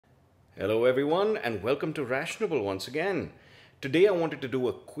Hello, everyone, and welcome to Rationable once again. Today, I wanted to do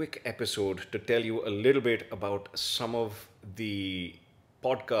a quick episode to tell you a little bit about some of the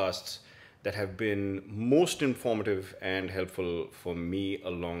podcasts that have been most informative and helpful for me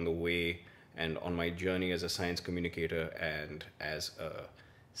along the way and on my journey as a science communicator and as a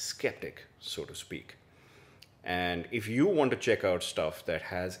skeptic, so to speak. And if you want to check out stuff that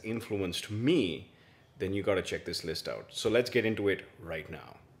has influenced me, then you got to check this list out. So let's get into it right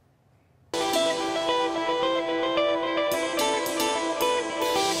now.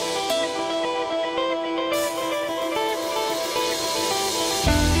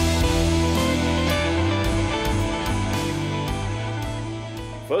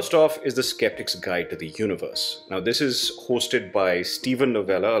 First off is the Skeptics Guide to the Universe. Now, this is hosted by Stephen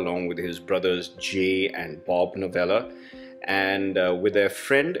Novella along with his brothers Jay and Bob Novella, and with their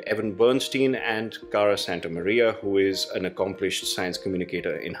friend Evan Bernstein and Cara Santamaria, who is an accomplished science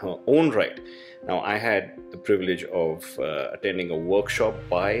communicator in her own right. Now, I had the privilege of attending a workshop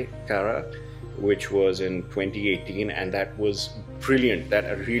by Cara, which was in 2018, and that was brilliant.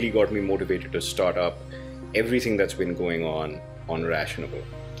 That really got me motivated to start up everything that's been going on Rationable.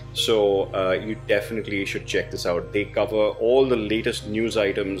 So you definitely should check this out. They cover all the latest news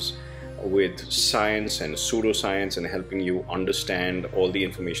items with science and pseudoscience and helping you understand all the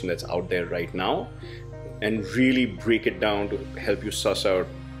information that's out there right now and really break it down to help you suss out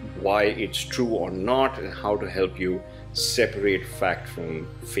why it's true or not and how to help you separate fact from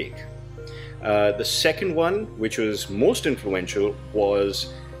fake. The second one, which was most influential,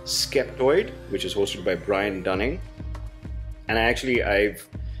 was Skeptoid, which is hosted by Brian Dunning. And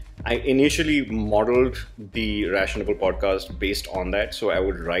I initially modeled the Rationable podcast based on that. So I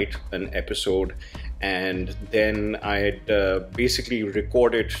would write an episode and then I'd basically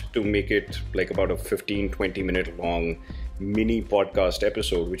record it to make it like about a 15-20 minute long mini podcast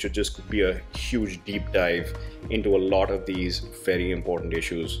episode, which would just be a huge deep dive into a lot of these very important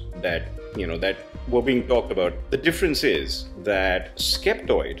issues that were being talked about. The difference is that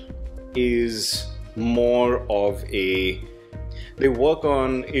Skeptoid is more of they work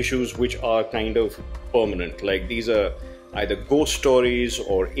on issues which are kind of permanent. Like these are either ghost stories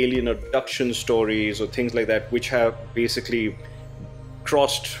or alien abduction stories or things like that, which have basically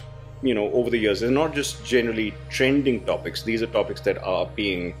crossed, over the years. They're not just generally trending topics. These are topics that are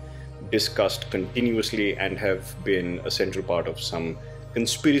being discussed continuously and have been a central part of some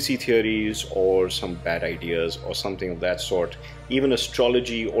conspiracy theories or some bad ideas or something of that sort. Even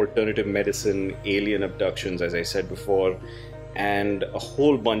astrology, alternative medicine, alien abductions, as I said before, and a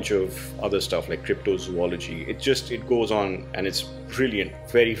whole bunch of other stuff like cryptozoology. It goes on, and it's brilliant,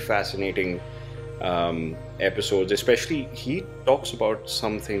 very fascinating episodes. Especially he talks about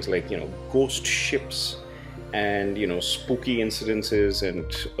some things like ghost ships and spooky incidences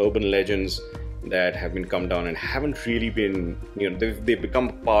and urban legends that have been come down and haven't really been they've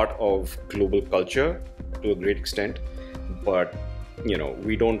become part of global culture to a great extent, but we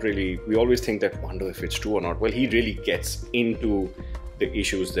always think that, wonder if it's true or not. Well, he really gets into the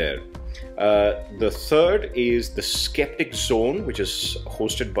issues there. The third is the Skeptic Zone, which is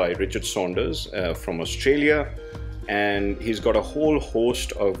hosted by Richard Saunders from Australia, and he's got a whole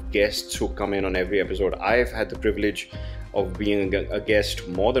host of guests who come in on every episode. I've had the privilege of being a guest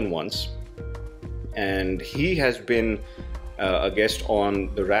more than once, and he has been a guest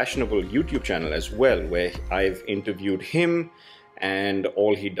on the Rationable YouTube channel as well, where I've interviewed him and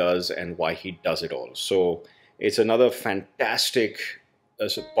all he does and why he does it all. So it's another fantastic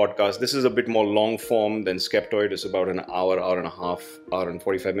podcast. This is a bit more long form than Skeptoid. It's about an hour and a half, hour and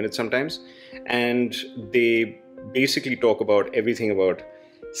 45 minutes sometimes. And they basically talk about everything about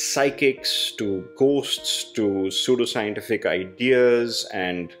psychics to ghosts to pseudoscientific ideas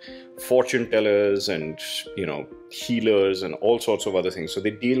and fortune tellers and healers and all sorts of other things. So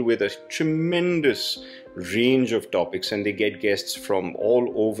they deal with a tremendous range of topics, and they get guests from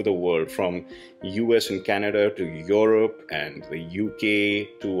all over the world, from US and Canada to Europe and the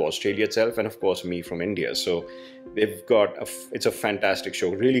UK to Australia itself, and of course me from India. So they've got it's a fantastic show.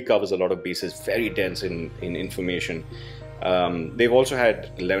 Really covers a lot of bases, very dense in information. They've also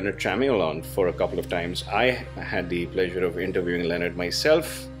had Leonard Tramiel on for a couple of times. I had the pleasure of interviewing Leonard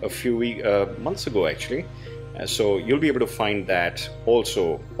myself a few months ago, actually. So you'll be able to find that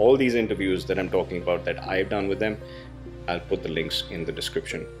also. All these interviews that I'm talking about that I've done with them, I'll put the links in the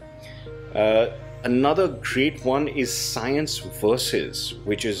description. Another great one is Science Versus,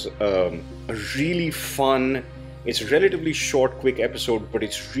 which is a really fun, it's a relatively short, quick episode, but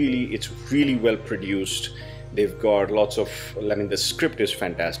it's really well produced. They've got lots of, the script is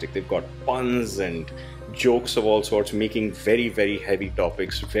fantastic. They've got puns and jokes of all sorts, making very, very heavy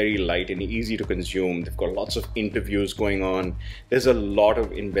topics very light and easy to consume. They've got lots of interviews going on. There's a lot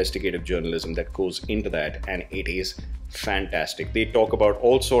of investigative journalism that goes into that, and it is fantastic. They talk about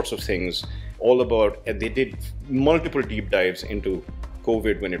all sorts of things, they did multiple deep dives into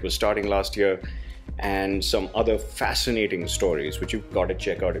COVID when it was starting last year, and some other fascinating stories, which you've got to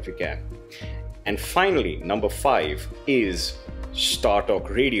check out if you can. And finally, number 5 is Star Talk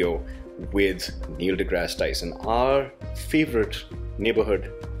Radio with Neil deGrasse Tyson, our favorite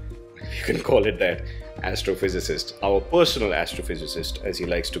neighborhood, you can call it that, astrophysicist, our personal astrophysicist, as he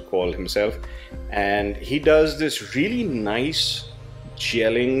likes to call himself. And he does this really nice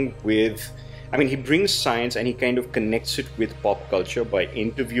gelling with, he brings science and he kind of connects it with pop culture by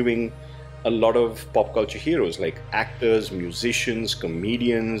interviewing a lot of pop culture heroes like actors, musicians,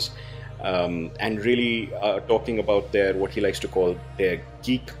 comedians, and really talking about what he likes to call their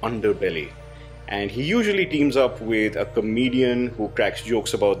geek underbelly. And he usually teams up with a comedian who cracks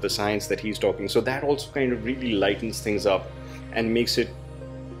jokes about the science that he's talking. So that also kind of really lightens things up and makes it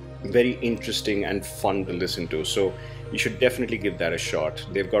very interesting and fun to listen to. So you should definitely give that a shot.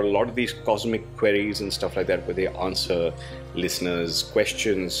 They've got a lot of these cosmic queries and stuff like that, where they answer listeners'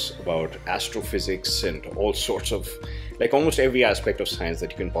 questions about astrophysics and all sorts of, like, almost every aspect of science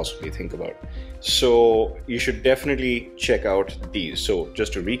that you can possibly think about. So you should definitely check out these. So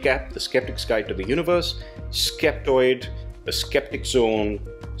just to recap: The Skeptic's Guide to the Universe, Skeptoid, The Skeptic Zone,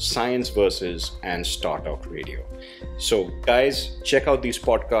 Science Versus, and Star Talk Radio. So guys, check out these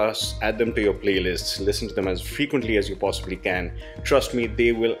podcasts, add them to your playlists, listen to them as frequently as you possibly can. Trust me,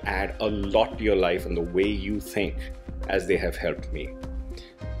 they will add a lot to your life and the way you think, as they have helped me.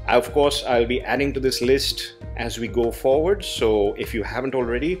 Of course, I'll be adding to this list as we go forward. So if you haven't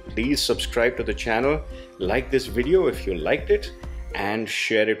already, please subscribe to the channel, like this video if you liked it, and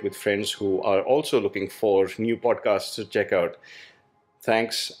share it with friends who are also looking for new podcasts to check out.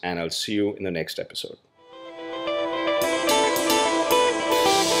 Thanks, and I'll see you in the next episode.